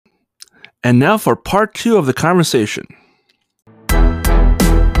And now for part 2 of the conversation.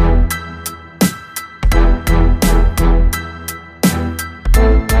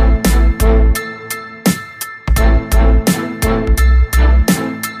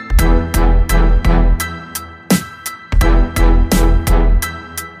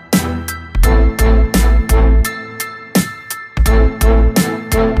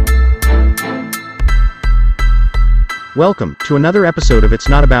 Welcome to another episode of It's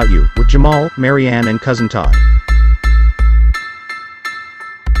Not About You with Jamal, Marianne, and Cousin Todd.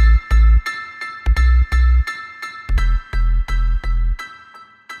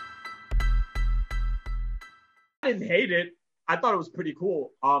 I didn't hate it. I thought it was pretty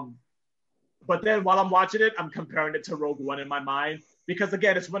cool. But then while I'm watching it, I'm comparing it to Rogue One in my mind because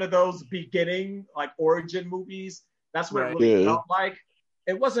again, it's one of those beginning like origin movies. That's what it really felt like.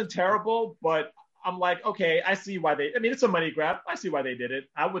 It wasn't terrible, but I'm like, okay, I see why they. I mean, it's a money grab. I see why they did it.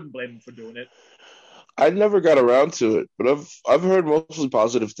 I wouldn't blame them for doing it. I never got around to it, but I've heard mostly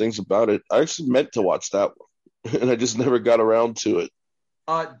positive things about it. I actually meant to watch that one, and I just never got around to it.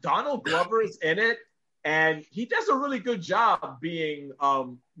 Donald Glover is in it, and he does a really good job being,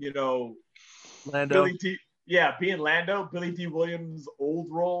 Lando. Billy D. Yeah, being Lando, Billy D. Williams' old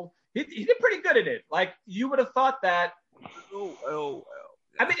role. He did pretty good in it. Like you would have thought that.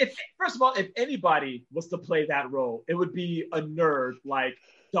 I mean, first of all, if anybody was to play that role, it would be a nerd like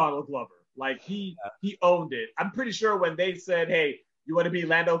Donald Glover. Like he owned it. I'm pretty sure when they said, "Hey, you want to be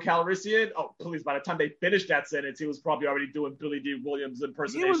Lando Calrissian?" Oh, please! By the time they finished that sentence, he was probably already doing Billy D. Williams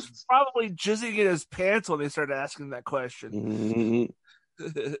impersonations. He was probably jizzing in his pants when they started asking that question.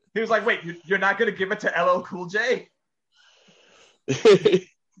 Mm-hmm. He was like, "Wait, you're not going to give it to LL Cool J?"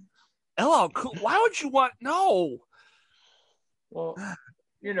 LL Cool? Why would you want no? Well.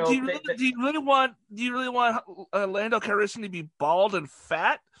 You know, do you really want Lando Calrissian to be bald and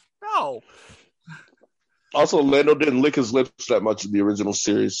fat? No. Also, Lando didn't lick his lips that much in the original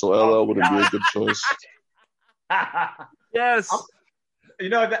series, so LL wouldn't be a good choice. Yes. You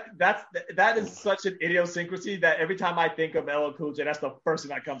know that is such an idiosyncrasy that every time I think of LL Cool J, that's the first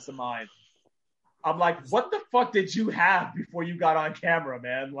thing that comes to mind. I'm like, what the fuck did you have before you got on camera,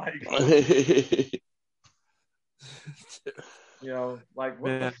 man? Like. You know, like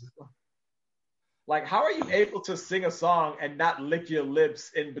what like how are you able to sing a song and not lick your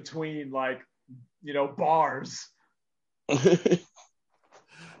lips in between like, bars?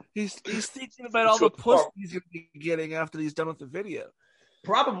 He's thinking about all the pussy he's gonna be getting after he's done with the video.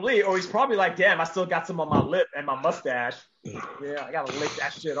 Probably, or he's probably like, damn, I still got some on my lip and my mustache. Yeah, I gotta lick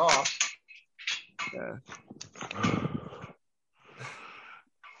that shit off. Yeah.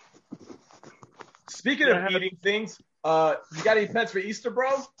 Speaking of eating things, you got any plans for Easter, bro?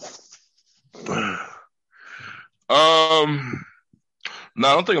 No, I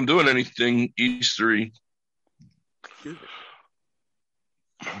don't think I'm doing anything Eastery.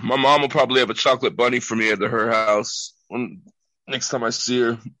 My mom will probably have a chocolate bunny for me at her house next time I see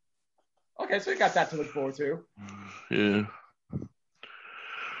her. Okay, so you got that to look forward to. Yeah.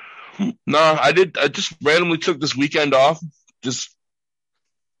 No, I just randomly took this weekend off. Just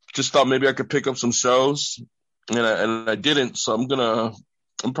thought maybe I could pick up some shows. And I didn't, so I'm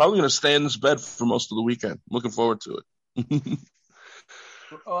probably gonna stay in this bed for most of the weekend. I'm looking forward to it.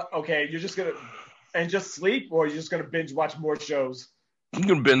 Okay, you're just gonna just sleep, or you're just gonna binge watch more shows? I'm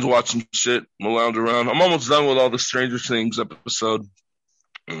gonna binge watch some shit. I'm gonna lounge around. I'm almost done with all the Stranger Things episode.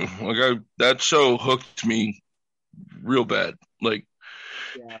 That show hooked me real bad. Like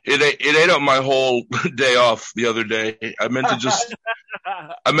it ate up my whole day off the other day. I meant to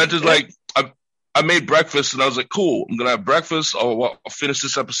I made breakfast and I was like, cool, I'm going to have breakfast. I'll finish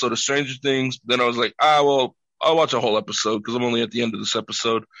this episode of Stranger Things. Then I was like, well, I'll watch a whole episode because I'm only at the end of this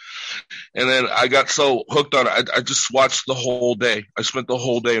episode. And then I got so hooked on it. I just watched the whole day. I spent the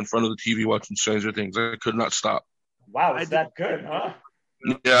whole day in front of the TV watching Stranger Things. I could not stop. Wow, is that good, huh?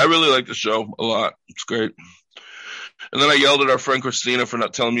 Yeah, I really like the show a lot. It's great. And then I yelled at our friend Christina for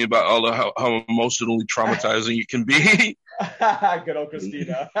not telling me about how emotionally traumatizing it can be. Good old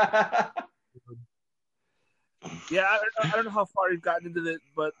Christina. Yeah, I don't know how far you've gotten into it,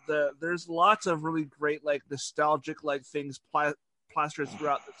 but there's lots of really great, like nostalgic, like things plastered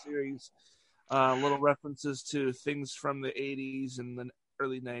throughout the series. Little references to things from the '80s and the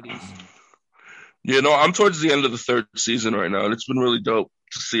early '90s. Yeah, no, I'm towards the end of the third season right now, and it's been really dope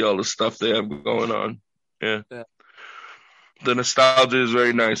to see all the stuff they have going on. Yeah. The nostalgia is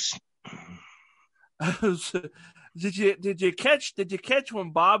very nice. Did you catch when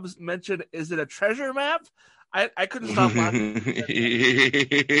Bob mentioned, is it a treasure map? I couldn't stop laughing.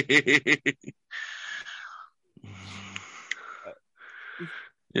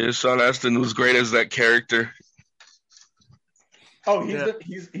 Yeah, Sean Astin was great as that character. Oh,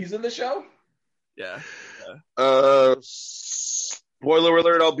 he's in the show? Yeah. Spoiler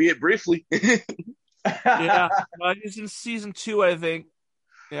alert, albeit briefly. Yeah. He's in season 2, I think.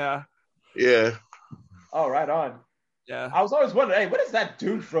 Yeah. Yeah. Oh, right on. Yeah. I was always wondering, hey, what is that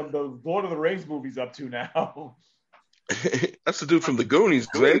dude from the Lord of the Rings movies up to now? That's the dude from the Goonies,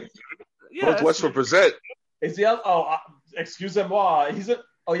 man. Yeah. Northwest represent. Is he? Excusez-moi. He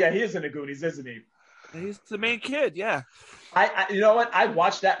is in the Goonies, isn't he? He's the main kid. Yeah. I you know what? I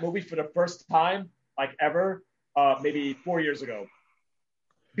watched that movie for the first time, like ever, maybe 4 years ago,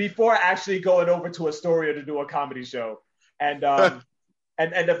 before actually going over to Astoria to do a comedy show. And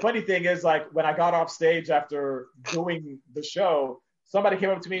and the funny thing is, like, when I got off stage after doing the show, somebody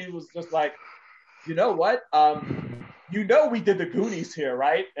came up to me and was just like, you know what? You know we did the Goonies here,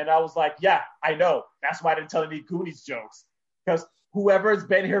 right? And I was like, yeah, I know. That's why I didn't tell any Goonies jokes. Because whoever's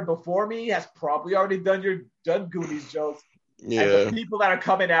been here before me has probably already done Goonies jokes. Yeah. And the people that are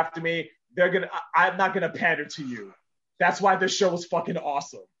coming after me, I'm not gonna pander to you. That's why this show was fucking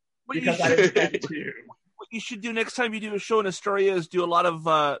awesome. Because I didn't pander to you. What you should do next time you do a show in Astoria is do a lot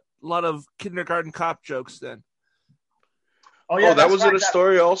of kindergarten cop jokes then. Oh yeah, that was in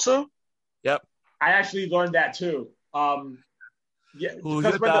Astoria also? Yep. I actually learned that too. Yeah. Who's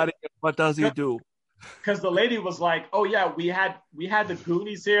your daddy? What does he do? Because the lady was like, "Oh yeah, we had the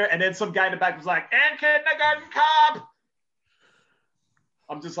Goonies here," and then some guy in the back was like, "And kindergarten cop."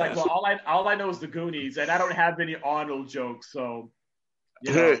 I'm just like, well, all I know is the Goonies, and I don't have any Arnold jokes, so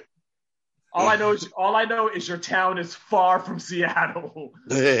you know. All I know is your town is far from Seattle.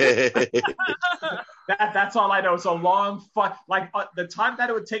 That's all I know. It's a long the time that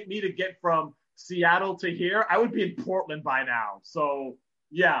it would take me to get from Seattle to here, I would be in Portland by now. So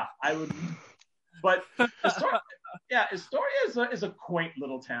yeah, I would. But Astoria is a quaint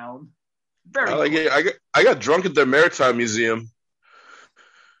little town. Very. I like it. I got drunk at the Maritime Museum.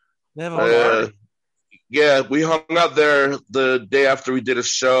 Yeah, we hung out there the day after we did a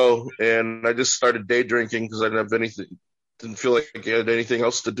show, and I just started day drinking because I didn't feel like I had anything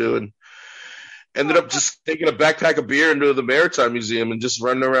else to do, and ended up just taking a backpack of beer into the Maritime Museum and just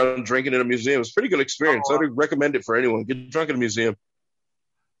running around drinking in a museum. It's a pretty good experience. I would recommend it for anyone. Get drunk in a museum.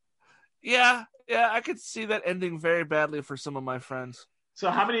 Yeah, I could see that ending very badly for some of my friends.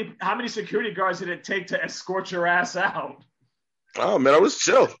 So how many security guards did it take to escort your ass out? Oh man, I was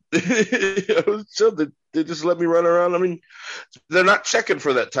chill. They just let me run around. I mean, they're not checking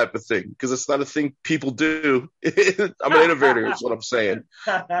for that type of thing because it's not a thing people do. I'm an innovator, is what I'm saying.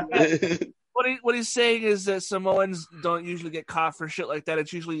 What he's saying is that Samoans don't usually get caught for shit like that.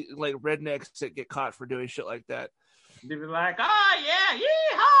 It's usually like rednecks that get caught for doing shit like that. They'd be like, "Oh yeah,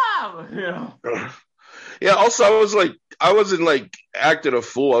 yeehaw!" You know? Yeah. Also, I wasn't like acting a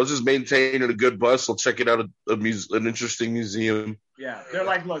fool. I was just maintaining a good bustle, checking out an interesting museum. Yeah, they're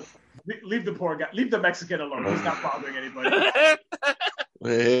like, "Look, leave the poor guy, leave the Mexican alone. He's not bothering anybody."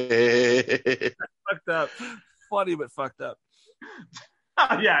 Fucked up. Funny, but fucked up.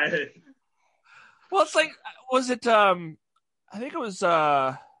 Yeah. Well, it's like, was it? I think it was.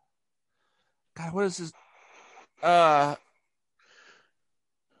 God, what is this? Trying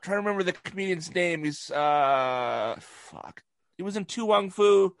to remember the comedian's name. He's fuck. He was in Tu Wong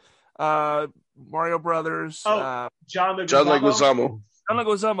Fu, Mario Brothers. John Leguizamo. John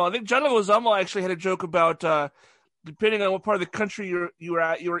Leguizamo. I think John Leguizamo actually had a joke about depending on what part of the country you were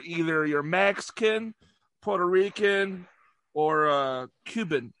at, you're Mexican, Puerto Rican, or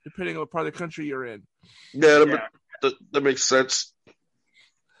Cuban, depending on what part of the country you're in. Yeah, that makes sense.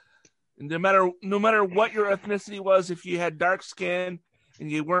 And no matter what your ethnicity was, if you had dark skin and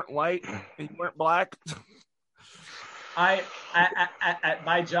you weren't white and you weren't black. At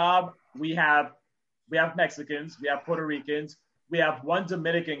my job, we have Mexicans, we have Puerto Ricans, we have one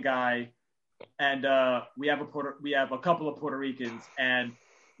Dominican guy, and we have a couple of Puerto Ricans. And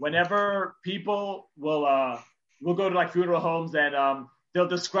whenever people will go to like funeral homes and they'll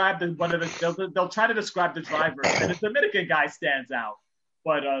describe they'll try to describe the driver, and the Dominican guy stands out.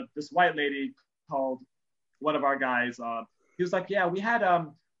 But this white lady called one of our guys. He was like, "Yeah, we had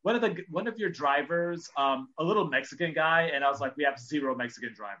one of your drivers, a little Mexican guy," and I was like, "We have 0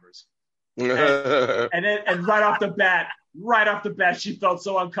 Mexican drivers." and right off the bat, she felt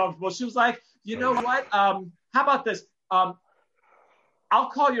so uncomfortable. She was like, "You know what? How about this? I'll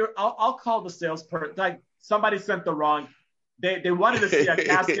call the salesperson. Like somebody sent the wrong. They wanted to see a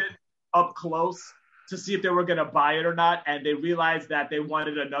casket up close to see if they were going to buy it or not. And they realized that they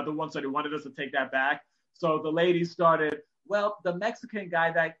wanted another one. So they wanted us to take that back. So the lady started well, the Mexican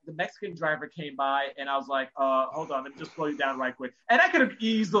driver came by, and I was like, hold on, let me just slow you down right quick. And I could have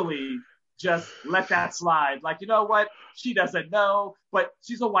easily just let that slide. Like, you know what? She doesn't know, but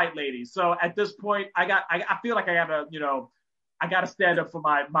she's a white lady. So at this point, I feel like I gotta stand up for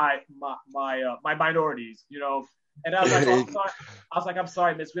my minorities, And I was like, I'm sorry. I'm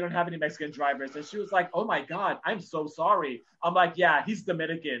sorry, miss. We don't have any Mexican drivers. And she was like, oh my God, I'm so sorry. I'm like, yeah, he's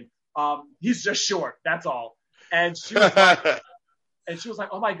Dominican. He's just short. That's all. And she was like,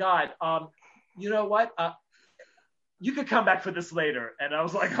 oh my God, you know what? You could come back for this later. And I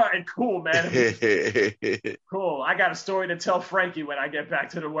was like, all right, cool, man. Cool. I got a story to tell Frankie when I get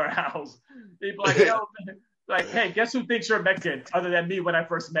back to the warehouse. He'd be like, yo, like, hey, guess who thinks you're Mexican other than me when I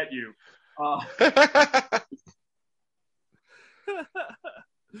first met you?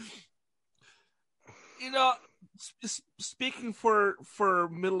 Speaking for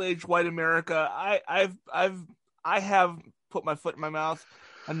middle-aged white America, I have put my foot in my mouth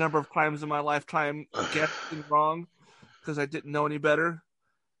a number of times in my lifetime, guessing wrong because I didn't know any better,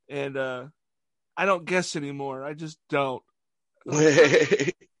 and I don't guess anymore. I just don't.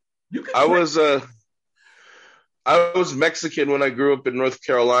 I was Mexican when I grew up in North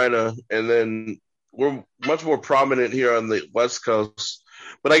Carolina, and then we're much more prominent here on the West Coast.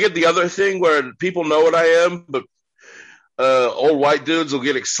 But I get the other thing where people know what I am, but old white dudes will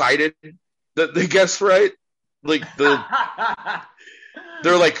get excited that they guess right. Like they're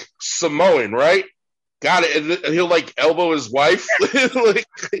like Samoan, right? Got it. And he'll like elbow his wife. Like,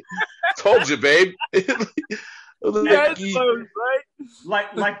 told you, babe. Right?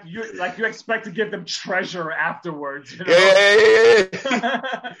 Like you expect to give them treasure afterwards. Yeah.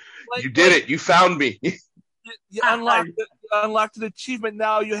 You did it. You found me. You unlocked an achievement.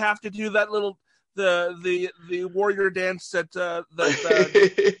 Now you have to do that little the warrior dance that the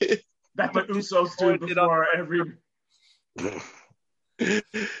Usos do before every.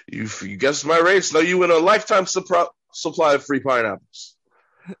 You guessed my race. Now you win a lifetime supply of free pineapples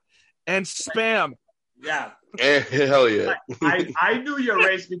and spam. Yeah. Hell yeah. I knew your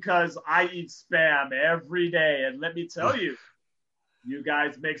race because I eat spam every day, and let me tell you, you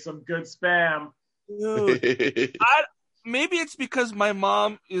guys make some good spam. Dude, maybe it's because my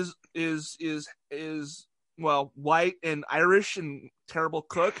mom is well, white and Irish and terrible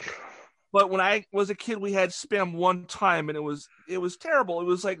cook. But when I was a kid, we had spam one time, and it was terrible. It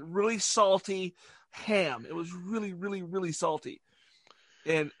was like really salty ham. It was really, really, really salty,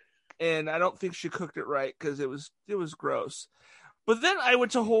 and I don't think she cooked it right because it was gross. But then I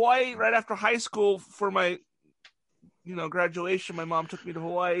went to Hawaii right after high school for my graduation. My mom took me to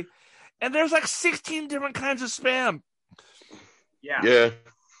Hawaii, and there's like 16 different kinds of spam. Yeah.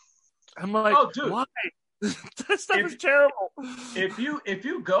 I'm like, oh, dude, why? That stuff is terrible. If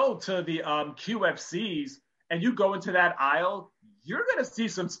you go to the QFCs and you go into that aisle, you're gonna see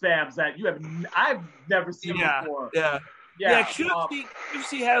some spams that I've never seen before. Yeah.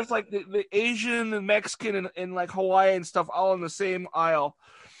 QFC has like the Asian and Mexican and like Hawaiian stuff all in the same aisle.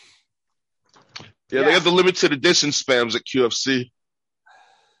 Yeah, they have the limited edition spams at QFC.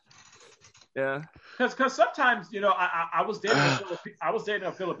 Yeah, because sometimes I was dating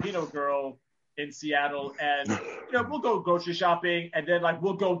a Filipino girl in Seattle, and we'll go grocery shopping, and then like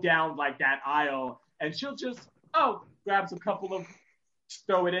we'll go down like that aisle, and she'll just grabs a couple of,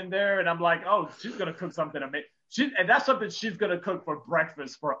 throw it in there, and I'm like, oh, she's gonna cook something amazing. And that's something she's gonna cook for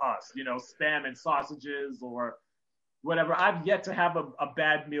breakfast for us, spam and sausages or whatever. I've yet to have a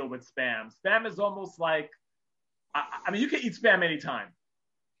bad meal with spam. Spam is almost like, I mean, you can eat spam anytime.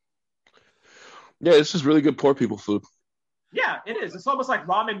 Yeah, it's just really good poor people food. Yeah, it is. It's almost like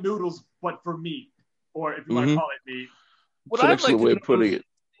ramen noodles, but for meat, or if you want to call it meat. What I'd like to way of putting it.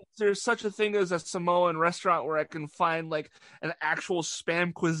 There's such a thing as a Samoan restaurant where I can find like an actual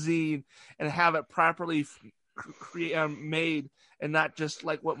spam cuisine and have it properly made, and not just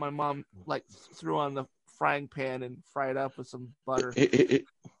like what my mom like threw on the frying pan and fry it up with some butter.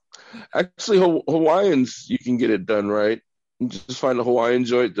 Actually, Hawaiians, you can get it done right. You just find a Hawaiian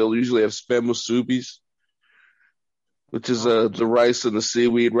joint. They'll usually have spam musubis, which is the rice and the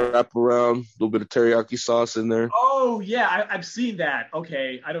seaweed wrapped around, a little bit of teriyaki sauce in there. Oh, yeah, I've seen that.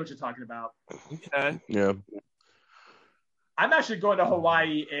 Okay, I know what you're talking about. Okay. Yeah. I'm actually going to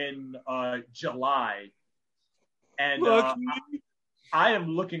Hawaii in July, and I am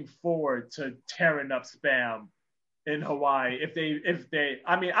looking forward to tearing up spam in Hawaii. If they,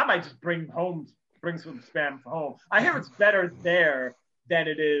 I mean, I might just bring some spam home. I hear it's better there than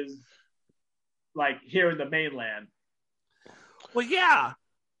it is like here in the mainland. Well, yeah,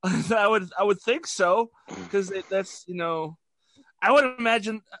 I would think so, because that's I would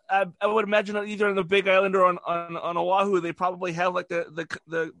imagine that either on the Big Island or on Oahu, they probably have like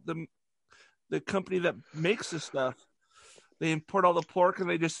the company that makes this stuff. They import all the pork and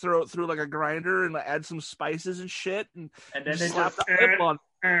they just throw it through like a grinder and add some spices and shit, and then they slap just the lip on.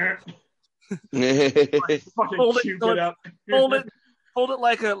 Hold it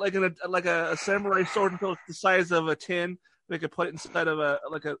like a samurai sword until it's the size of a tin. They could put it inside of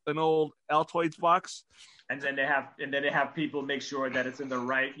an old Altoids box. And then they have people make sure that it's in the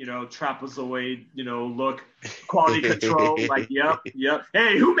right, trapezoid, look, quality control. Like, yep.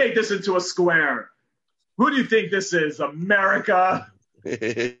 Hey, who made this into a square? Who do you think this is, America?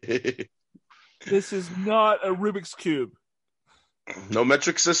 This is not a Rubik's Cube. No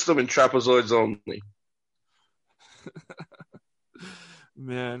metric system and trapezoids only.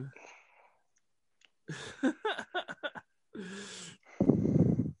 Man.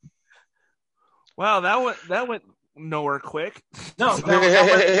 Wow, that went nowhere quick. No,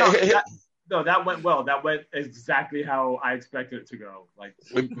 that went well. That went exactly how I expected it to go. Like,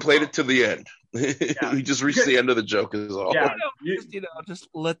 we played it to the end. Yeah. We just reached the end of the joke is all. Yeah, just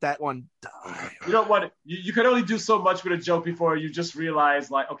let that one die. You know what? You can only do so much with a joke before you just realize,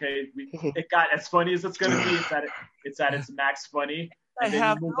 like, okay, it got as funny as it's going to be. It's at its max funny. I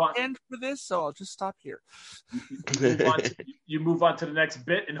have no end for this, so I'll just stop here. You move on to the next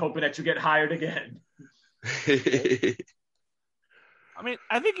bit and hoping that you get hired again. I mean,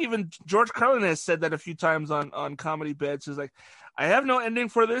 I think even George Carlin has said that a few times on comedy bits. He's like, I have no ending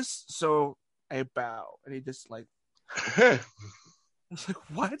for this, so I bow. And he just like, it's like,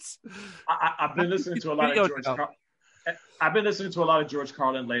 what? I've been listening to a lot of George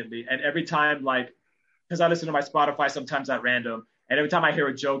Carlin lately, and every time, like, because I listen to my Spotify sometimes at random, and every time I hear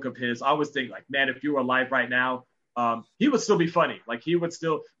a joke of his, I always think, like, man, if you were alive right now, he would still be funny. Like, he would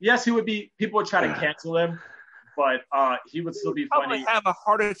still, yes, he would be, people would try to cancel him, but he would still be funny. Probably have a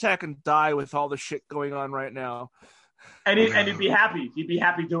heart attack and die with all the shit going on right now. And he'd be happy. He'd be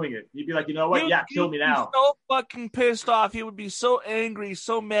happy doing it. He'd be like, you know what? Kill me now. So fucking pissed off. He would be so angry,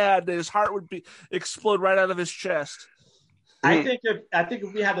 so mad that his heart would explode right out of his chest. I think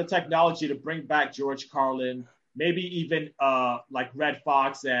if we had the technology to bring back George Carlin, maybe even like Red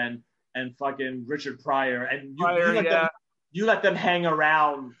Fox and fucking Richard Pryor, and you let them hang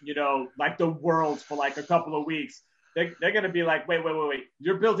around, like the world for like a couple of weeks. They're gonna be like, wait,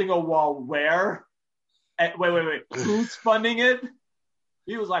 you're building a wall where? Wait, who's funding it?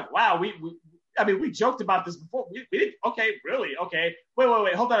 He was like, wow, we joked about this before. We did, okay, really? Okay.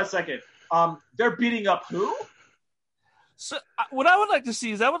 Wait, hold on a second. They're beating up who? So what I would like to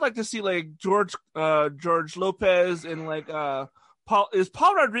see like George Lopez and like Paul. Is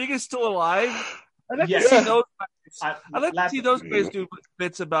Paul Rodriguez still alive? I'd like to see those guys. I'd like to see those guys do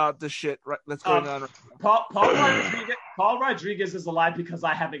bits about the shit that's going on. Paul Rodriguez is alive because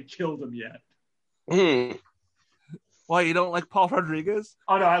I haven't killed him yet. Why, you don't like Paul Rodriguez?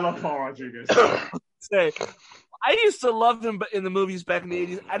 Oh no, I love Paul Rodriguez. Say, I used to love him in the movies back in the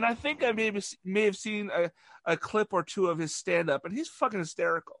 80s, and I think I may have seen a clip or two of his stand-up, and he's fucking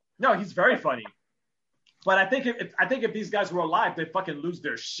hysterical. No, he's very funny. But I think if these guys were alive, they'd fucking lose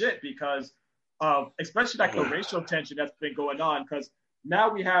their shit because of, especially like the racial tension that's been going on, because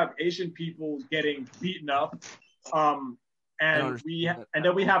now we have Asian people getting beaten up. And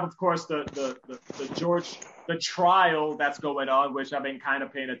then we have, of course, the trial that's going on, which I've been kind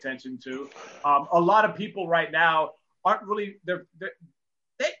of paying attention to. A lot of people right now aren't really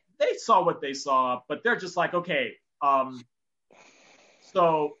they saw what they saw, but they're just like, okay,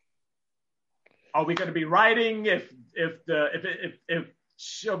 so are we going to be writing if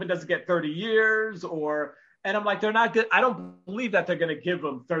Chauvin doesn't get 30 years or? And I'm like, they're not good. I don't believe that they're going to give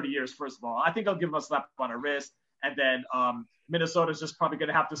him 30 years. First of all, I think they'll give him a slap on the wrist. And then Minnesota's just probably going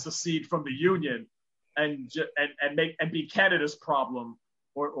to have to secede from the union and be Canada's problem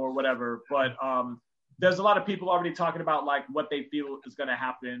or whatever. But there's a lot of people already talking about like what they feel is going to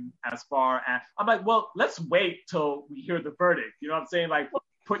happen as far as I'm like, well, let's wait till we hear the verdict. You know what I'm saying? Like,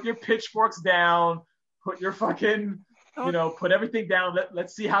 put your pitchforks down, put your fucking, put everything down.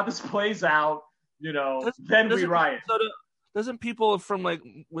 Let's see how this plays out. Then we riot. Doesn't people from like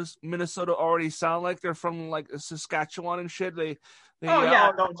Minnesota already sound like they're from like Saskatchewan and shit? Don't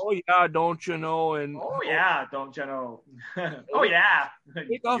you know? And don't you know? Oh yeah,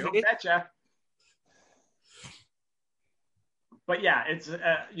 you betcha. But yeah, it's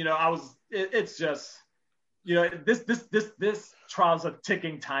it's just this trial's a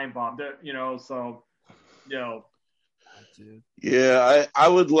ticking time bomb. Yeah, I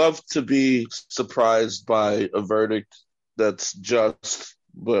would love to be surprised by a verdict that's just,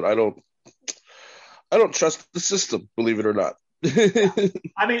 but I don't trust the system, believe it or not.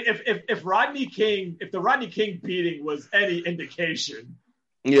 I mean, if Rodney King, if the Rodney King beating was any indication,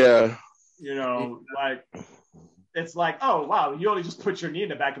 yeah, like it's like, oh wow, you only just put your knee in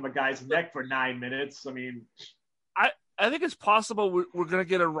the back of a guy's neck for 9 minutes. I mean, I think it's possible we're gonna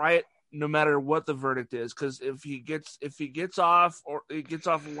get a riot no matter what the verdict is, because if he gets off or he gets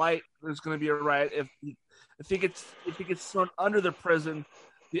off light, there's gonna be a riot. If he gets thrown under the prison,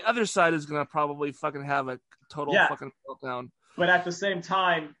 the other side is gonna probably fucking have a total fucking meltdown. But at the same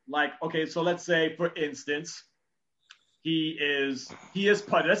time, like, okay, so let's say, for instance, he is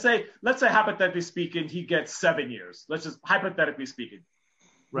put. Let's say hypothetically speaking, he gets 7 years. Let's just hypothetically speaking.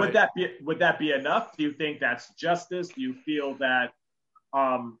 Right. Would that be enough? Do you think that's justice? Do you feel that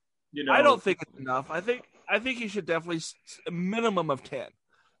I don't think it's enough. I think he should definitely a minimum of 10.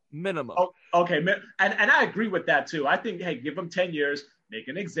 Minimum. Oh, okay. And I agree with that too. I think, hey, give him 10 years, make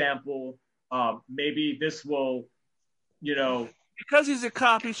an example. Maybe this will, because he's a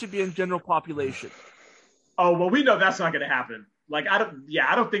cop, he should be in general population. Oh, well, we know that's not going to happen. Like, I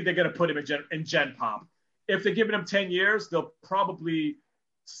don't think they're going to put him in Gen Pop. If they're giving him 10 years, they'll probably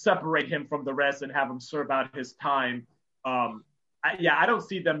separate him from the rest and have him serve out his time. I don't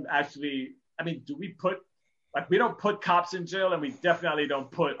see them actually. I mean, we don't put cops in jail, and we definitely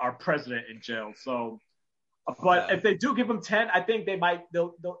don't put our president in jail. So, but if they do give him 10, I think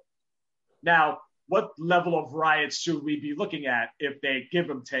they'll. Now, what level of riots should we be looking at if they give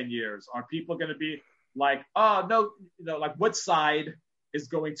him 10 years? Are people going to be like, oh no, like what side is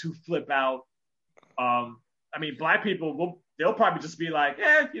going to flip out? I mean, black people they'll probably just be like,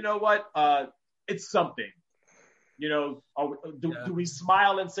 you know what? It's something. Do we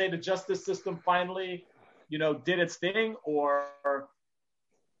smile and say the justice system finally, did its thing, or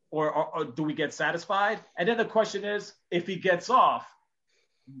do we get satisfied? And then the question is, if he gets off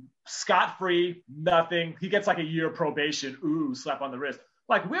scot-free, nothing, he gets like a year probation, slap on the wrist.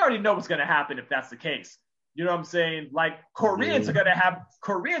 Like, we already know what's going to happen if that's the case. You know what I'm saying? Like, Koreans are gonna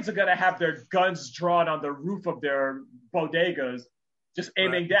have their guns drawn on the roof of their bodegas, just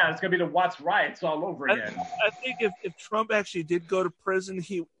aiming down. It's gonna be the Watts riots all over again. I think if Trump actually did go to prison,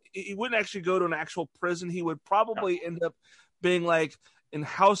 he wouldn't actually go to an actual prison. He would probably end up being like in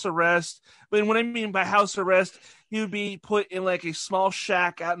house arrest. But what I mean by house arrest, he would be put in like a small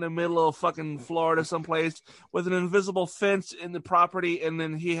shack out in the middle of fucking Florida someplace with an invisible fence in the property, and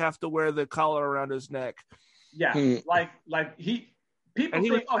then he have to wear the collar around his neck. Yeah, like people and he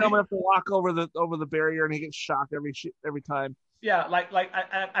think, would have to walk over the barrier, and he gets shocked every time. Yeah,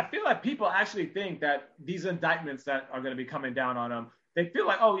 I feel like people actually think that these indictments that are going to be coming down on him, they feel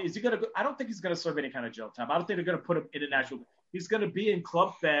like, oh, is he going to? I don't think he's going to serve any kind of jail time. I don't think they're going to put him in an actual. He's going to be in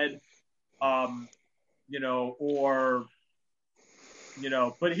Club Fed, but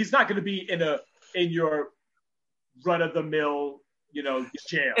he's not going to be in your run of the mill,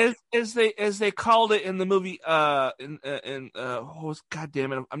 jail. As they called it in the movie, God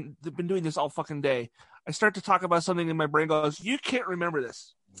damn it, I've been doing this all fucking day. I start to talk about something and my brain goes, you can't remember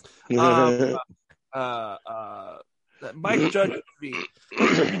this. That Mike Judge movie.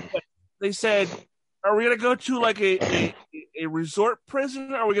 They said, are we going to go to like a resort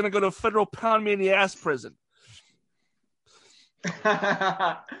prison, or are we going to go to a federal pound me in the ass prison?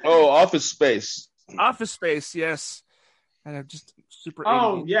 Office Space. Office Space, yes. And I'm just super.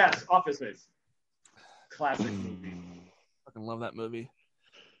 Oh, yes, Office Space. Classic movie. Fucking love that movie.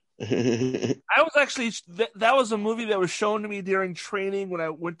 I was actually that was a movie that was shown to me during training when I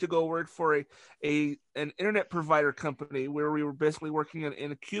went to go work for an internet provider company where we were basically working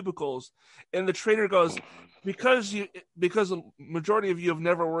in cubicles, and the trainer goes, because the majority of you have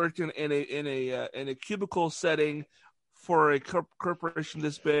never worked in a cubicle setting for a corporation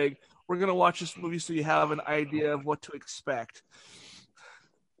this big, we're gonna watch this movie so you have an idea of what to expect.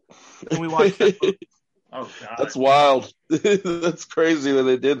 And we watched that movie. Oh God, that's wild. That's crazy that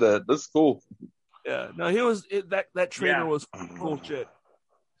they did that. That's cool. Yeah, no, that trainer was cool shit.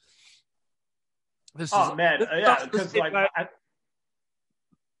 Go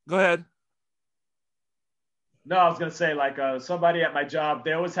ahead. No, I was gonna say somebody at my job,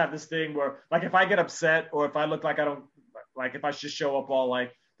 they always have this thing where like if I get upset or if I look like I don't like if I just show up all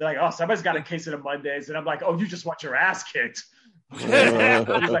like they're like, oh, somebody's got a case of the Mondays, and I'm like, oh, you just want your ass kicked. He's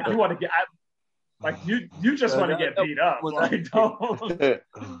like, you want to get. Like you just want to get beat up. Like, don't.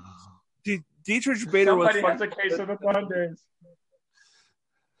 Dietrich Bader was. Somebody has a case of the Mondays.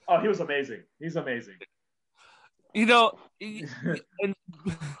 Oh, he was amazing. He's amazing.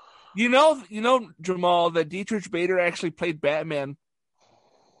 Jamal, that Dietrich Bader actually played Batman.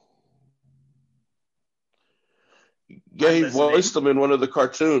 Yeah, he voiced him in one of the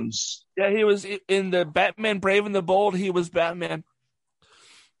cartoons. Yeah, he was in the Batman Brave and the Bold. He was Batman.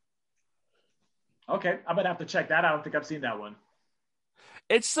 Okay, I'm gonna have to check that out. I don't think I've seen that one.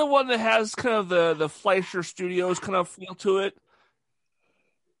 It's the one that has kind of the Fleischer Studios kind of feel to it.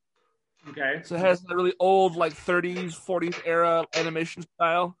 Okay. So it has the really old, like 30s, 40s era animation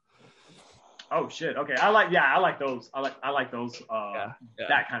style. Oh shit. Okay. I like those. I like those.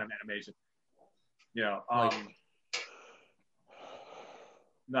 That kind of animation. No,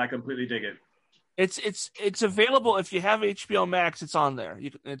 I completely dig it. It's available if you have HBO Max. It's on there.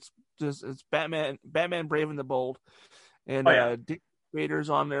 It's Batman Brave and the Bold, and Dick Vader's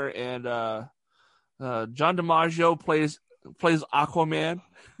on there, and John DiMaggio plays Aquaman.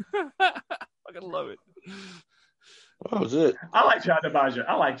 Fucking love it. Oh, is it? I like John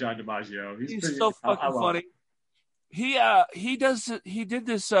DiMaggio. He's so fucking funny. He did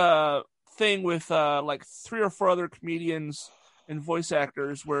this thing with like 3 or 4 other comedians and voice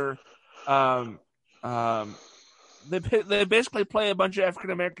actors where they basically play a bunch of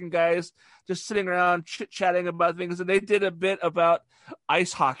African American guys just sitting around chit chatting about things, and they did a bit about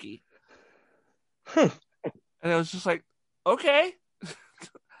ice hockey. And I was just like, okay.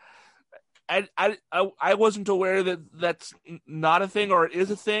 I wasn't aware that that's not a thing or it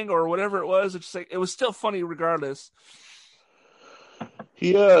is a thing or whatever it was. It's just like, it was still funny regardless.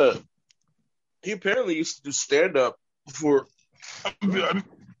 He apparently used to do stand up before. I'm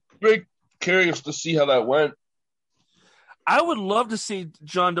very curious to see how that went. I would love to see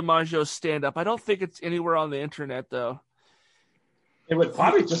John DiMaggio stand up. I don't think it's anywhere on the internet though. It would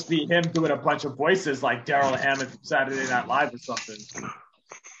probably just be him doing a bunch of voices like Daryl Hammond from Saturday Night Live or something.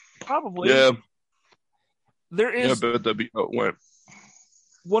 Probably. Yeah. There is. Yeah, but that'd be how it went.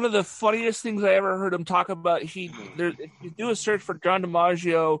 One of the funniest things I ever heard him talk about. If you do a search for John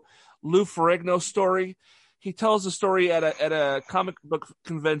DiMaggio, Lou Ferrigno story, he tells the story at a comic book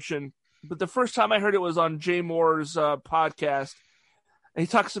convention. But the first time I heard it was on Jay Moore's podcast, and he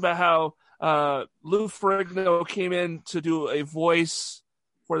talks about how Lou Ferrigno came in to do a voice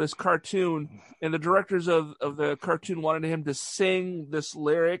for this cartoon, and the directors of the cartoon wanted him to sing this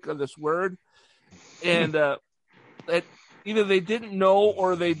lyric of this word, and either they didn't know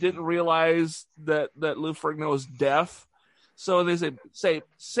or they didn't realize that Lou Ferrigno was deaf, so they say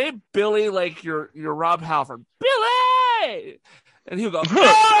Billy like you're Rob Halford, Billy, and he'll go Billy!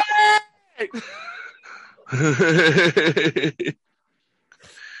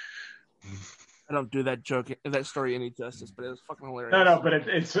 I don't do that story any justice, but it was fucking hilarious. No, but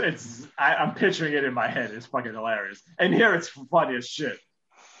I'm picturing it in my head. It's fucking hilarious. And here it's funny as shit.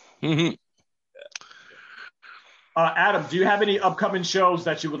 Mm-hmm. Adam, do you have any upcoming shows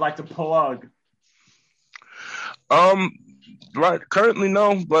that you would like to plug? Right. Currently,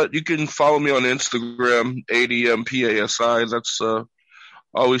 no, but you can follow me on Instagram, ADMPASI. That's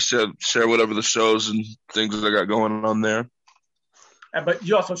always share whatever the shows and things that I got going on there. But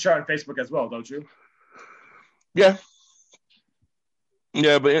you also share on Facebook as well, don't you? Yeah.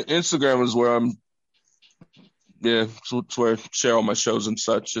 Yeah, but Instagram is where it's where I share all my shows and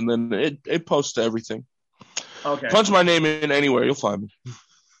such, and then it posts to everything. Okay. Punch my name in anywhere, you'll find me.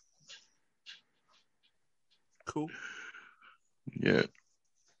 Cool. Yeah.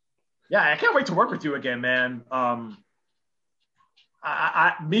 Yeah, I can't wait to work with you again, man.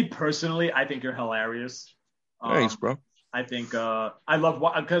 Me personally, I think you're hilarious. Thanks, bro. I think I love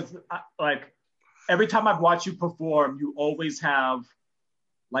because like every time I've watched you perform, you always have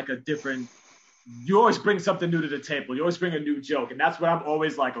like you always bring something new to the table. You always bring a new joke, and that's what I'm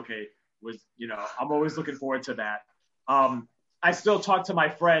always like. Okay, I'm always looking forward to that. I still talk to my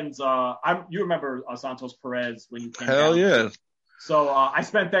friends. You remember Santos Perez when you came Hell down? Yeah. So I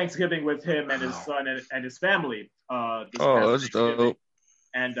spent Thanksgiving with him and his son and his family. That's dope.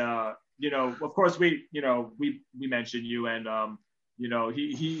 And of course we mentioned you, and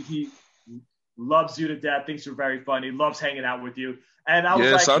he loves you to death, thinks you're very funny, loves hanging out with you. And I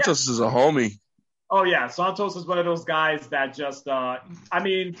was like, Santos is a homie. Oh yeah, Santos is one of those guys that just I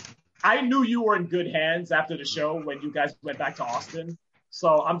knew you were in good hands after the show when you guys went back to Austin.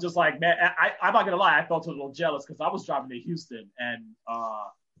 So I'm just like, man, I'm not gonna lie, I felt a little jealous because I was driving to Houston, and I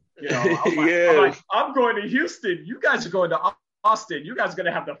was like, I'm going to Houston. You guys are going to Austin. You guys are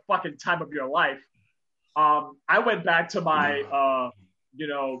gonna have the fucking time of your life. I went back to my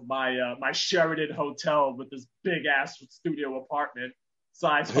my Sheraton hotel with this big ass studio apartment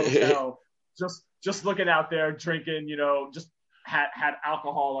size hotel, just looking out there drinking, just had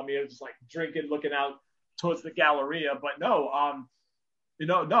alcohol on me. I was just like drinking, looking out towards the Galleria. But no, I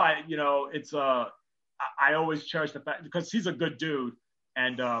always cherish the fact because he's a good dude.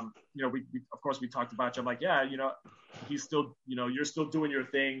 And we of course we talked about you. I'm like, yeah, he's still, you're still doing your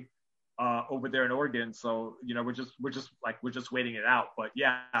thing over there in Oregon. So we're just waiting it out. But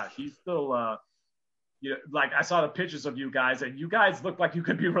yeah, he's still. Like I saw the pictures of you guys, and you guys look like you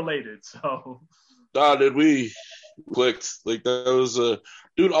could be related. So. Did we clicked? Like that was a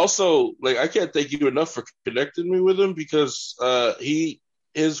dude. Also, like I can't thank you enough for connecting me with him because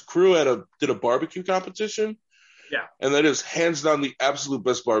his crew did a barbecue competition. Yeah, and that is hands down the absolute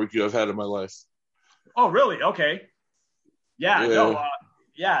best barbecue I've had in my life. Oh, really? Okay. Yeah.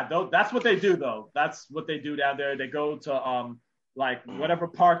 No. That's what they do though. That's what they do down there. They go to like whatever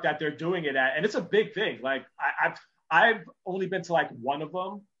park that they're doing it at, and it's a big thing. Like I've only been to like one of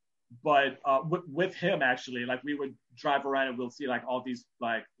them. But with him, actually, like we would drive around and we'll see like all these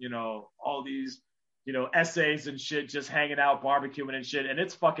essays and shit, just hanging out, barbecuing and shit. And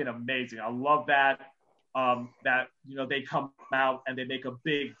it's fucking amazing. I love that, they come out and they make a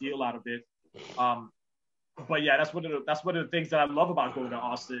big deal out of it. But yeah, that's one of the things that I love about going to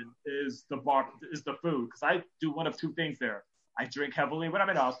Austin is the food. Cause I do one of two things there. I drink heavily when I'm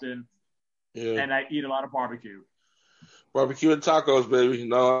in Austin and I eat a lot of barbecue. Barbecue and tacos, baby.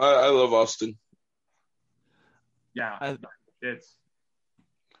 No, I love Austin. Yeah,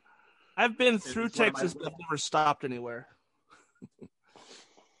 I've been through Texas, but I've never stopped anywhere.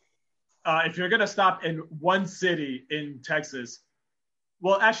 If you're gonna stop in one city in Texas,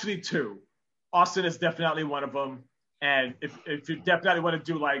 well, actually two. Austin is definitely one of them, and if you definitely want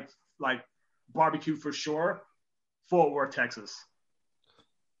to do like barbecue for sure, Fort Worth, Texas.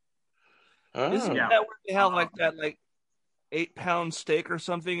 Isn't that where they have like that 8-pound steak or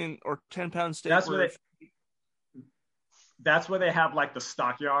something, or 10-pound steak? That's where they have like the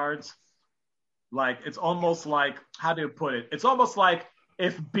stockyards. Like it's almost like, how do you put it? It's almost like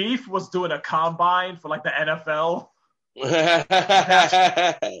if beef was doing a combine for like the NFL.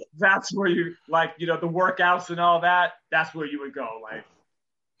 that's where you like, the workouts and all that. That's where you would go. Like,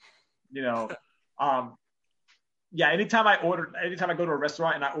 yeah. Anytime I go to a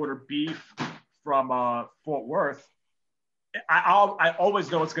restaurant and I order beef from Fort Worth, I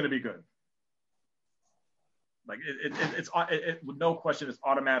always know it's going to be good. Like it's with no question, it's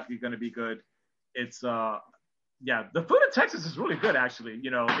automatically going to be good. It's the food in Texas is really good actually.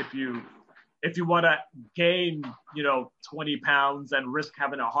 If you want to gain 20 pounds and risk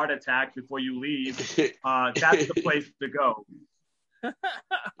having a heart attack before you leave, that's the place to go.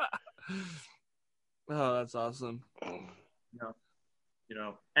 Oh, that's awesome.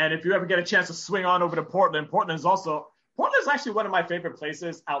 And if you ever get a chance to swing on over to Portland is actually one of my favorite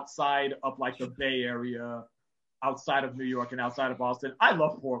places outside of like the Bay Area, outside of New York and outside of Boston. I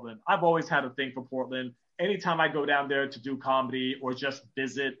love Portland. I've always had a thing for Portland. Anytime I go down there to do comedy or just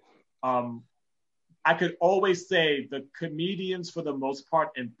visit, I could always say the comedians for the most part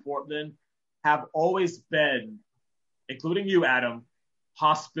in Portland have always been, including you, Adam,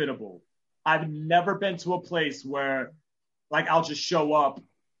 hospitable. I've never been to a place where like I'll just show up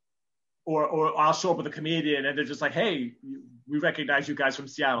or I'll show up with a comedian and they're just like, hey, we recognize you guys from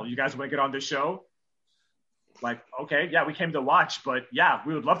Seattle. You guys want to get on this show? Like, okay, yeah, we came to watch, but yeah,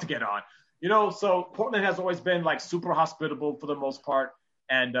 we would love to get on. So Portland has always been like super hospitable for the most part.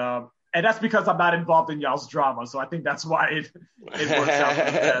 And that's because I'm not involved in y'all's drama. So I think that's why it works out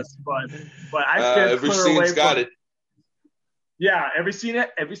the best. But I steer every clear scene's away got from it. Yeah, every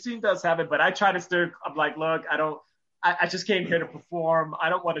scene does have it, but I try to steer. I'm like, look, I just came here to perform.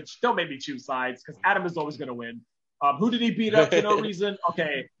 Don't make me choose sides because Adam is always going to win. Who did he beat up for no reason?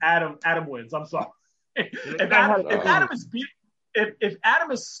 Okay, Adam wins. I'm sorry. If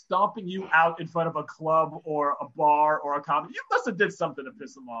Adam is stomping you out in front of a club or a bar or a comedy, you must have did something to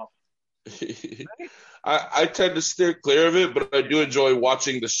piss him off. I tend to steer clear of it, but I do enjoy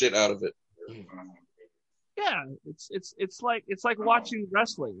watching the shit out of it. Yeah, it's like watching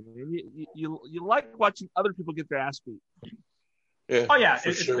wrestling. I mean, you like watching other people get their ass beat. Yeah. Oh yeah,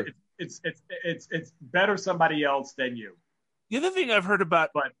 sure. It's better somebody else than you. The other thing I've heard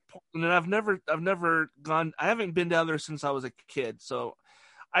about Portland, and I've never gone. I haven't been down there since I was a kid. So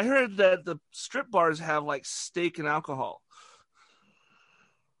I heard that the strip bars have like steak and alcohol.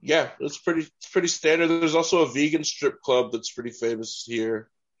 Yeah, it's pretty standard. There's also a vegan strip club that's pretty famous here.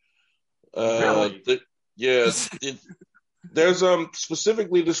 Really? There's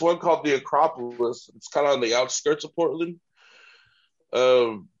specifically this one called the Acropolis. It's kind of on the outskirts of Portland.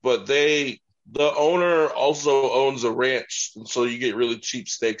 But the owner also owns a ranch, and so you get really cheap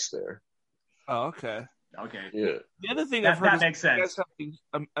steaks there. Oh, okay. Okay. Yeah. The other thing I've heard that makes sense.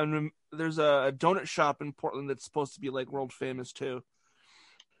 There's a donut shop in Portland that's supposed to be like world famous too.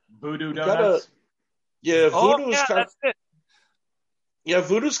 Voodoo Donuts. Voodoo is that's it. Yeah,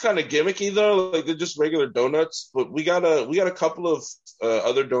 Voodoo's kind of gimmicky though. Like they're just regular donuts, but we got a couple of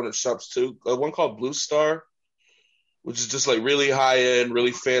other donut shops too. One called Blue Star, which is just like really high end,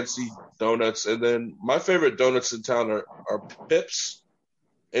 really fancy donuts. And then my favorite donuts in town are Pips,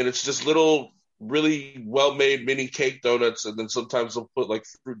 and it's just little, really well made mini cake donuts. And then sometimes they'll put like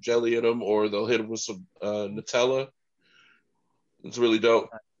fruit jelly in them, or they'll hit them with some Nutella. It's really dope.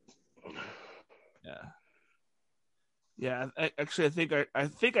 Yeah. Yeah, actually, I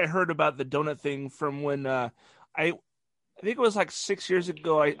think I heard about the donut thing from when I think it was like 6 years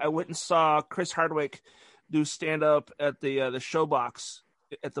ago. I went and saw Chris Hardwick do stand up at the Showbox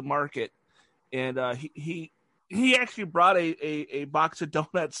at the market, and he actually brought a box of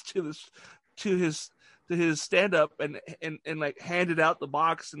donuts to his stand up and like handed out the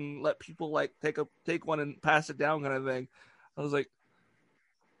box and let people like take one and pass it down kind of thing. I was like,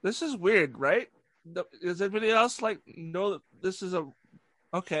 this is weird, right? Does anybody else like know that this is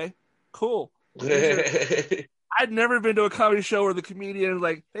okay, cool? I'd never been to a comedy show where the comedian is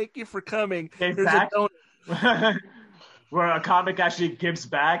like, thank you for coming. Here's a donut. Where a comic actually gives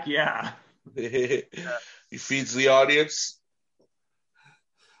back. Yeah. He feeds the audience.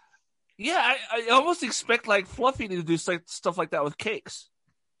 Yeah, I almost expect like Fluffy to do stuff like that with cakes.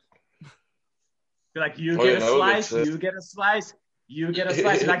 Be like, you get a slice, you get a slice, you get a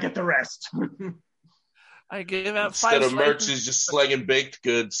slice, and I get the rest. I gave out Instead 5 of merch, he's just slinging baked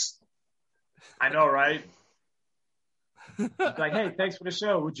goods. I know, right? It's like, hey, thanks for the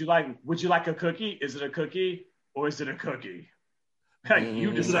show. Would you like a cookie? Is it a cookie or is it a cookie?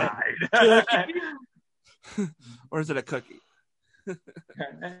 You decide. Or is it a cookie?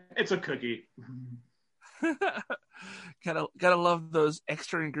 It's a cookie. Gotta love those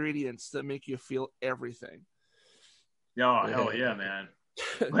extra ingredients that make you feel everything. Oh, hell yeah, man.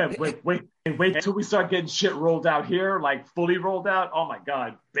 Wait till we start getting shit rolled out here, like fully rolled out. Oh my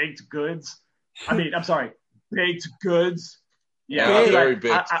god, baked goods. I'm sorry, baked goods. Yeah, very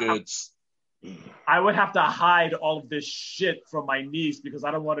baked goods. I would have to hide all of this shit from my niece because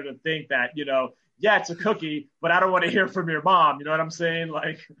I don't want her to think that, yeah, it's a cookie, but I don't want to hear from your mom. You know what I'm saying?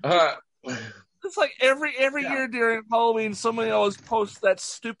 Like, it's like every year during Halloween, somebody always posts that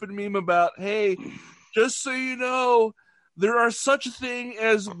stupid meme about, hey, just so you know, there are such a thing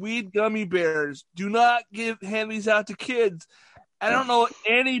as weed gummy bears. Do not hand these out to kids. I don't know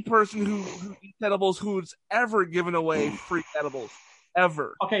any person who eats edibles who's ever given away free edibles.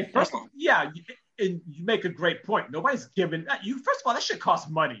 Ever. Okay, first of all, yeah, and you make a great point. Nobody's giving you. First of all, that shit costs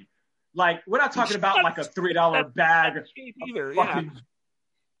money. Like, we're not talking about like a $3 bag either.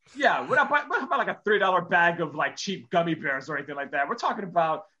 Yeah, we're not about like a $3 bag of like cheap gummy bears or anything like that. We're talking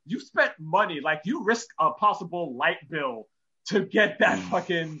about you spent money. Like, you risk a possible light bill to get that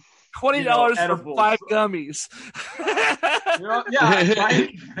fucking $20 for 5 gummies. Yeah, right?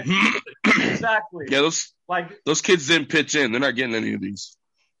 Exactly. Yeah, those kids didn't pitch in. They're not getting any of these.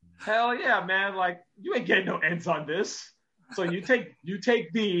 Hell yeah, man! Like, you ain't getting no ends on this. So you take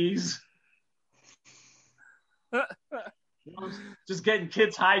these. Just getting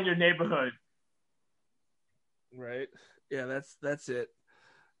kids high in your neighborhood. Right. Yeah, that's it.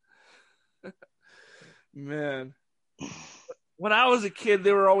 Man. When I was a kid,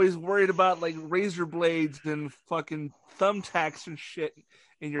 they were always worried about like razor blades and fucking thumbtacks and shit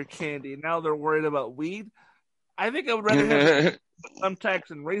in your candy. Now they're worried about weed. I think I would rather have thumbtacks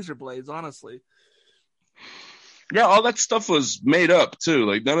and razor blades, honestly. Yeah, all that stuff was made up too.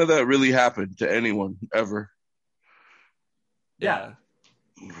 Like, none of that really happened to anyone ever. Yeah.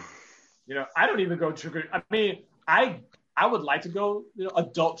 I don't even go I mean, I would like to go,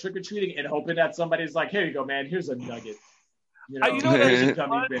 adult trick or treating and hoping that somebody's like, here you go, man. Here's a nugget. I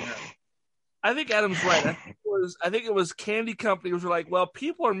think Adam's right. I think it was candy companies were like, well,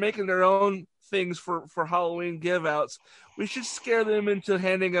 people are making their own things for Halloween give outs. We should scare them into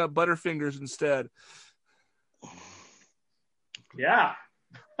handing out Butterfingers instead. Yeah.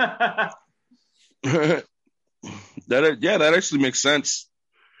 That actually makes sense.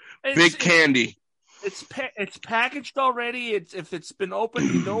 Big candy. It's packaged already. If it's been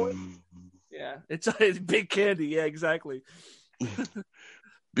opened, you know it. Yeah, it's big candy. Yeah, exactly.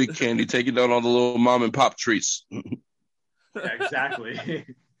 Big candy taking down all the little mom and pop treats. Yeah, exactly.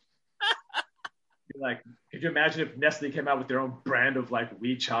 Like, could you imagine if Nestle came out with their own brand of like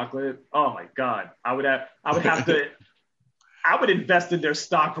weed chocolate? Oh my god, I would invest in their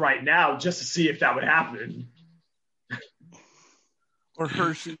stock right now just to see if that would happen. Or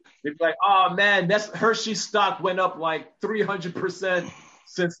Hershey. They'd be like, oh man, Hershey stock went up like 300%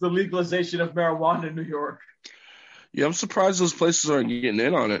 since the legalization of marijuana in New York. Yeah, I'm surprised those places aren't getting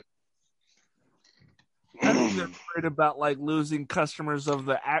in on it. I think they're worried about like losing customers of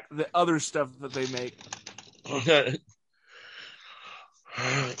the other stuff that they make.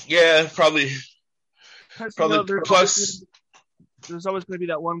 Yeah, probably. Plus, there's always going to be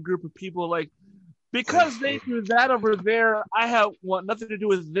that one group of people like, because they do that over there, I want nothing to do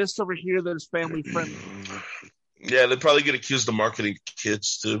with this over here that is family friendly. Yeah, they probably get accused of marketing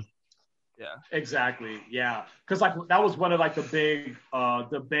kids too. Yeah, exactly. Yeah, because like that was one of like the big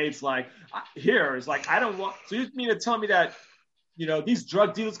debates. Like here is like I don't want. So you mean to tell me that these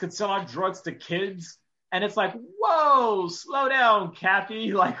drug dealers could sell our drugs to kids? And it's like, whoa, slow down,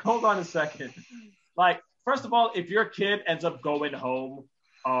 Kathy. Like, hold on a second. Like, first of all, if your kid ends up going home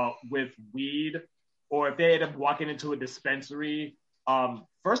with weed, or if they end up walking into a dispensary,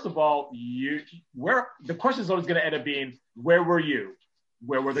 first of all, the question is always going to end up being, where were you?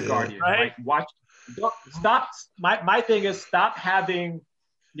 Where were the guardians? Right? Like, stop. My thing is stop having,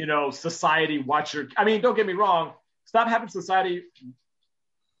 society watch your. I mean, don't get me wrong. Stop having society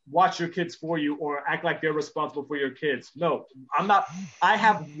watch your kids for you or act like they're responsible for your kids. No, I'm not. I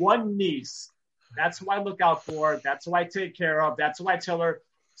have one niece. That's who I look out for. That's who I take care of. That's who I tell her,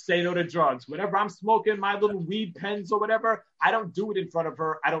 say no to drugs. Whenever I'm smoking my little weed pens or whatever, I don't do it in front of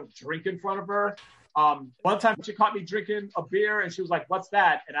her. I don't drink in front of her. One time she caught me drinking a beer and she was like, what's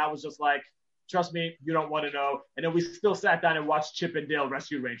that? And I was just like, trust me, you don't want to know. And then we still sat down and watched Chip and Dale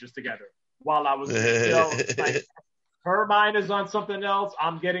Rescue Rangers together while I was, like, her mind is on something else.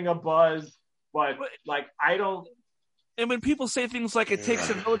 I'm getting a buzz, but like, I don't. And when people say things like it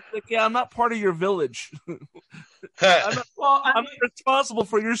takes a village, like, yeah, I'm not part of your village. I'm not responsible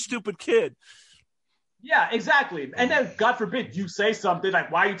for your stupid kid. Yeah, exactly. And then, God forbid, you say something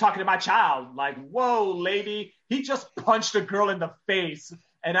like, why are you talking to my child? Like, whoa, lady, he just punched a girl in the face,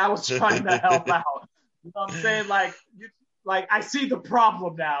 and I was trying to help out. You know what I'm saying? Like, I see the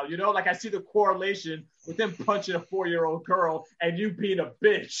problem now, Like, I see the correlation with him punching a 4-year-old girl and you being a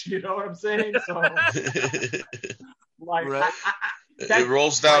bitch, you know what I'm saying? So, like, right. It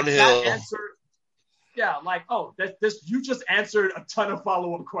rolls downhill. You just answered a ton of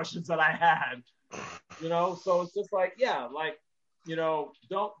follow-up questions that I had. So it's just like, yeah, like, don't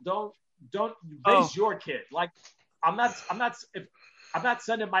raise your kid. Like, I'm not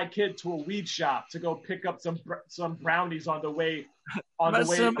sending my kid to a weed shop to go pick up some brownies on the way. On the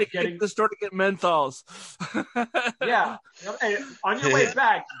way of getting the store to get menthols. Yeah, hey, on your way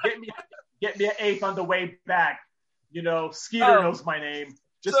back, get me an eighth on the way back. Skeeter knows my name.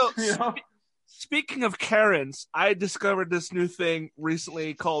 Speaking of Karens, I discovered this new thing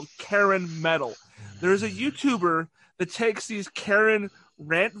recently called Karen Metal. There's a YouTuber that takes these Karen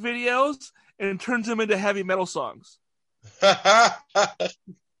rant videos and turns them into heavy metal songs. That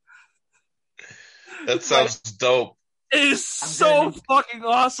sounds dope. It is so fucking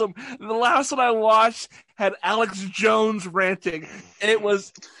awesome. The last one I watched had Alex Jones ranting. It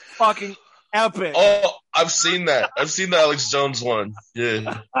was fucking epic. Oh, I've seen that. I've seen the Alex Jones one. Yeah.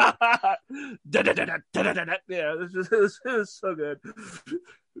 Yeah, it was so good.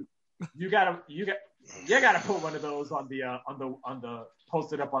 You gotta put one of those on the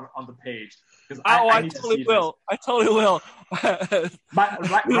post it up on the page. I totally will. I totally will.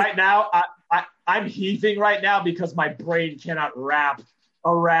 Right now, I'm heaving right now because my brain cannot wrap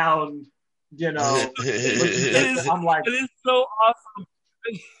around, I'm like, it is so awesome.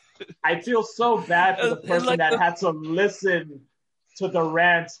 I feel so bad for the person that had to listen to the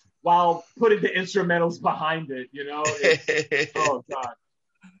rant while putting the instrumentals behind it, oh God.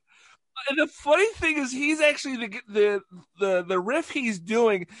 And the funny thing is, he's actually the riff he's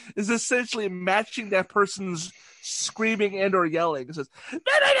doing is essentially matching that person's screaming and or yelling. It says,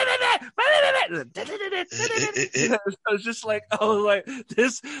 it's just like,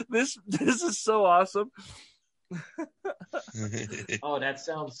 this is so awesome. Oh, that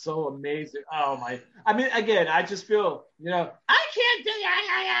sounds so amazing. Oh my! I mean, again, I just feel, I can't do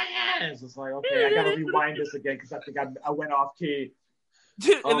it. It's just like, okay, I gotta rewind this again because I think I went off key.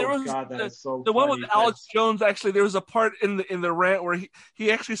 Dude, and there was God, that is so the funny. one with Alex Jones. Actually, there was a part in the rant where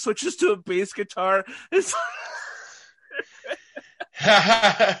he actually switches to a bass guitar. Was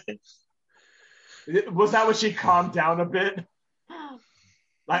that when she calmed down a bit?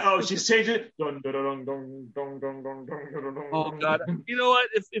 Like, oh, she's changing. Oh God! You know what?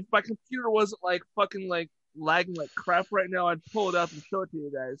 If my computer wasn't like fucking like lagging like crap right now, I'd pull it up and show it to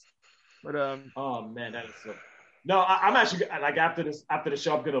you guys. But oh man, that is so. No, I'm actually like after the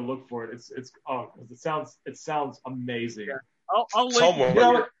show, I'm gonna look for it. Because it sounds amazing. Yeah. I'll link.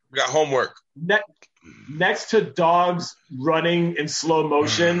 Homework. We got homework. Next to dogs running in slow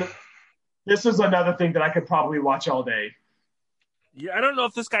motion, this is another thing that I could probably watch all day. Yeah, I don't know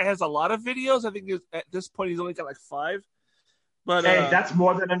if this guy has a lot of videos. I think at this point he's only got like 5. But hey, that's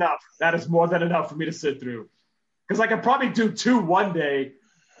more than enough. That is more than enough for me to sit through. Because I could probably do 2 one day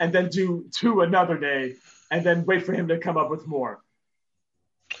and then do 2 another day and then wait for him to come up with more.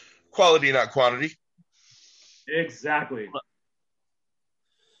 Quality, not quantity. Exactly.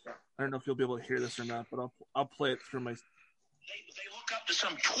 I don't know if you'll be able to hear this or not, but I'll play it through my. They look up to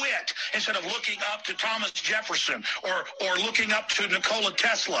some twit instead of looking up to Thomas Jefferson or looking up to Nikola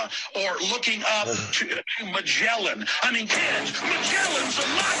Tesla or looking up to Magellan. I mean, kids, Magellan's a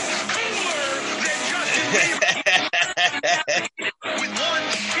lot cooler than Justin Bieber. With one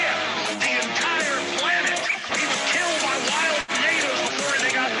ship, the entire planet. He was killed by wild natives before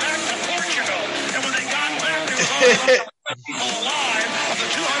they got back to Portugal. And when they got back, there was only people alive of the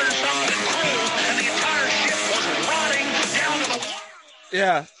 200-something crew, and the entire ship was rotting down to the water.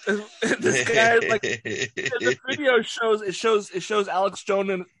 Yeah, this guy like the video shows Alex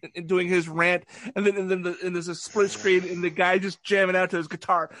Jones doing his rant, and then there's a split screen and the guy just jamming out to his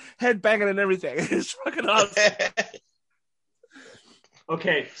guitar, head banging and everything. It's fucking awesome.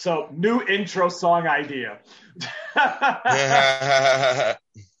 Okay, so new intro song idea.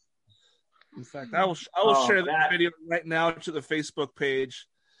 In fact, I will share that video right now to the Facebook page.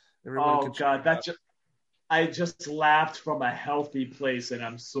 Everyone I just laughed from a healthy place and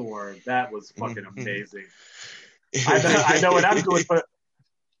I'm sore. That was fucking amazing. I know what I'm doing, but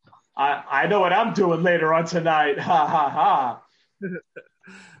I know what I'm doing later on tonight. Ha ha ha.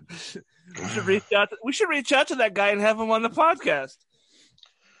 We should reach out to that guy and have him on the podcast.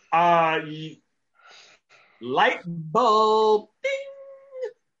 Light bulb.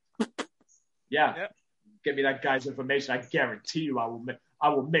 Ding. Yeah. Yep. Give me that guy's information. I guarantee you, I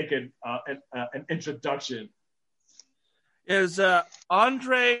will make an introduction. Is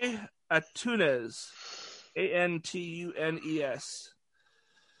Andre Antunes, Antunes.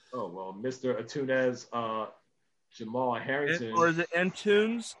 Oh well, Mr. Antunes, Jamal Harrington, or is it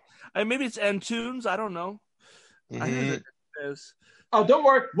Antunes? Maybe it's Antunes. I don't know. Mm-hmm. I think it is. Oh, don't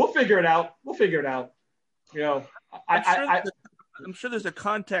worry. We'll figure it out. You know, I'm sure there's a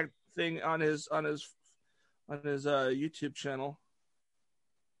contact thing on his YouTube channel.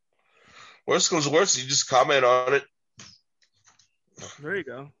 Worst comes to worst, you just comment on it. There you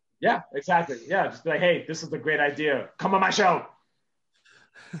go. Yeah, exactly. Yeah, just be like, hey, this is a great idea. Come on my show.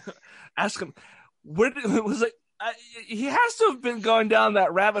 Ask him. He has to have been going down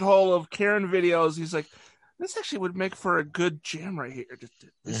that rabbit hole of Karen videos. He's like, this actually would make for a good jam right here.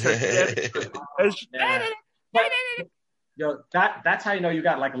 That's how you know you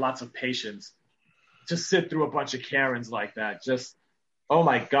got like lots of patience. Just sit through a bunch of Karens like that. Just, oh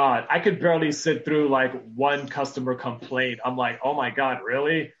my God. I could barely sit through like one customer complaint. I'm like, oh my God,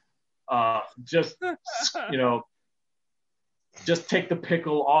 really? Just take the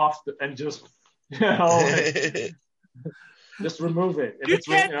pickle off and just, just remove it. You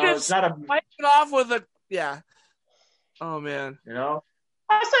can't just wipe it off with a, yeah. Oh man.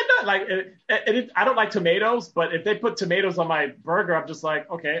 I said no. Like, I don't like tomatoes, but if they put tomatoes on my burger, I'm just like,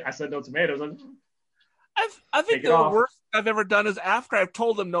 okay, I said no tomatoes. I think the worst I've ever done is after I've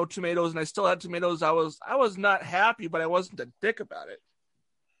told them no tomatoes and I still had tomatoes. I was not happy, but I wasn't a dick about it.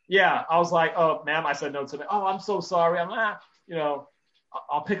 Yeah, I was like, oh, ma'am, I said no tomato. Oh, I'm so sorry. I'll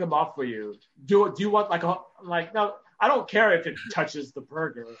pick them off for you. Do you want I'm like, no, I don't care if it touches the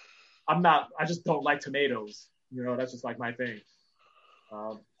burger. I just don't like tomatoes. That's just like my thing.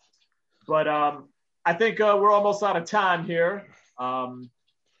 But I think we're almost out of time here.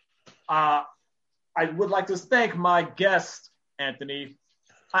 I would like to thank my guest, Adam.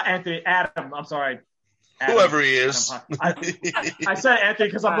 I'm sorry, Adam, whoever he is. I said Anthony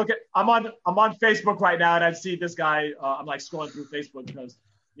because I'm on Facebook right now and I see this guy. I'm like scrolling through Facebook because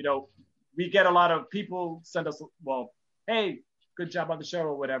we get a lot of people send us, well, hey, good job on the show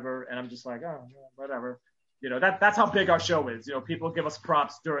or whatever, and I'm just like, oh, whatever. That's how big our show is. People give us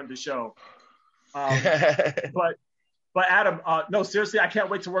props during the show. But Adam, no, seriously, I can't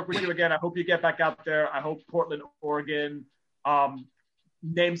wait to work with you again. I hope you get back out there. I hope Portland, Oregon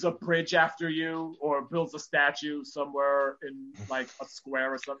names a bridge after you or builds a statue somewhere in like a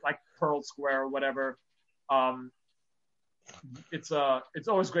square or something, like Pearl Square or whatever. It's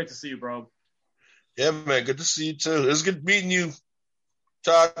always great to see you, bro. Yeah, man, good to see you too. It was good meeting you,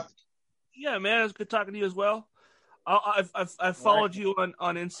 Todd. Yeah, man, it was good talking to you as well. I've followed you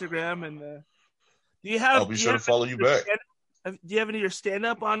on Instagram, and I'll be sure to follow you back. Do you have any of your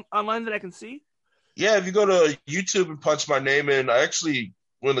stand-up online that I can see? Yeah, if you go to YouTube and punch my name in, I actually,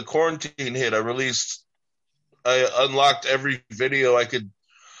 when the quarantine hit, I unlocked every video I could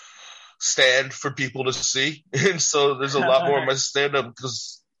stand for people to see. And so there's a lot more of my stand-up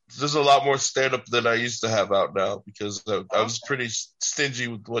because there's a lot more stand-up than I used to have out now because I was pretty stingy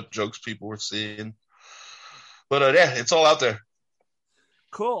with what jokes people were seeing. But yeah, it's all out there.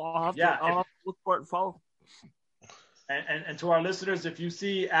 Cool. I'll have to look for it and follow. And to our listeners, if you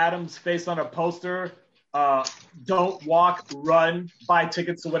see Adam's face on a poster, don't walk, run, buy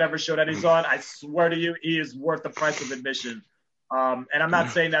tickets to whatever show that he's on. I swear to you, he is worth the price of admission. And I'm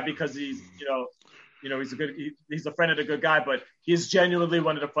not saying that because he's, he's a friend of a good guy, but he's genuinely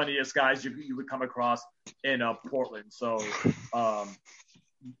one of the funniest guys you would come across in Portland. So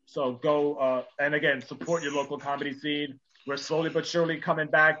go and again, support your local comedy scene. We're slowly but surely coming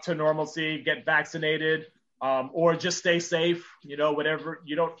back to normalcy. Get vaccinated, or just stay safe. Whatever if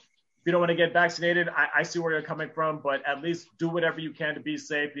you don't want to get vaccinated, I see where you're coming from, but at least do whatever you can to be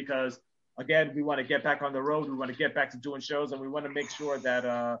safe because, again, we want to get back on the road. We want to get back to doing shows, and we want to make sure that,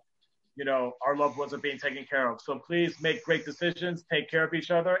 our loved ones are being taken care of. So please make great decisions, take care of each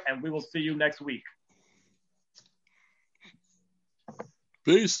other, and we will see you next week.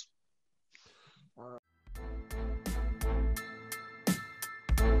 Peace.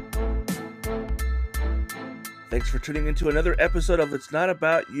 Thanks for tuning into another episode of It's Not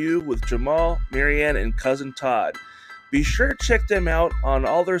About You with Jamal, Marianne, and Cousin Todd. Be sure to check them out on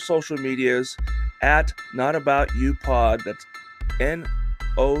all their social medias at Not About You Pod. That's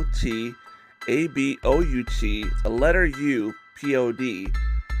NOTABOUT, the letter U, POD,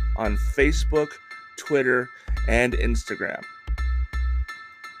 on Facebook, Twitter, and Instagram.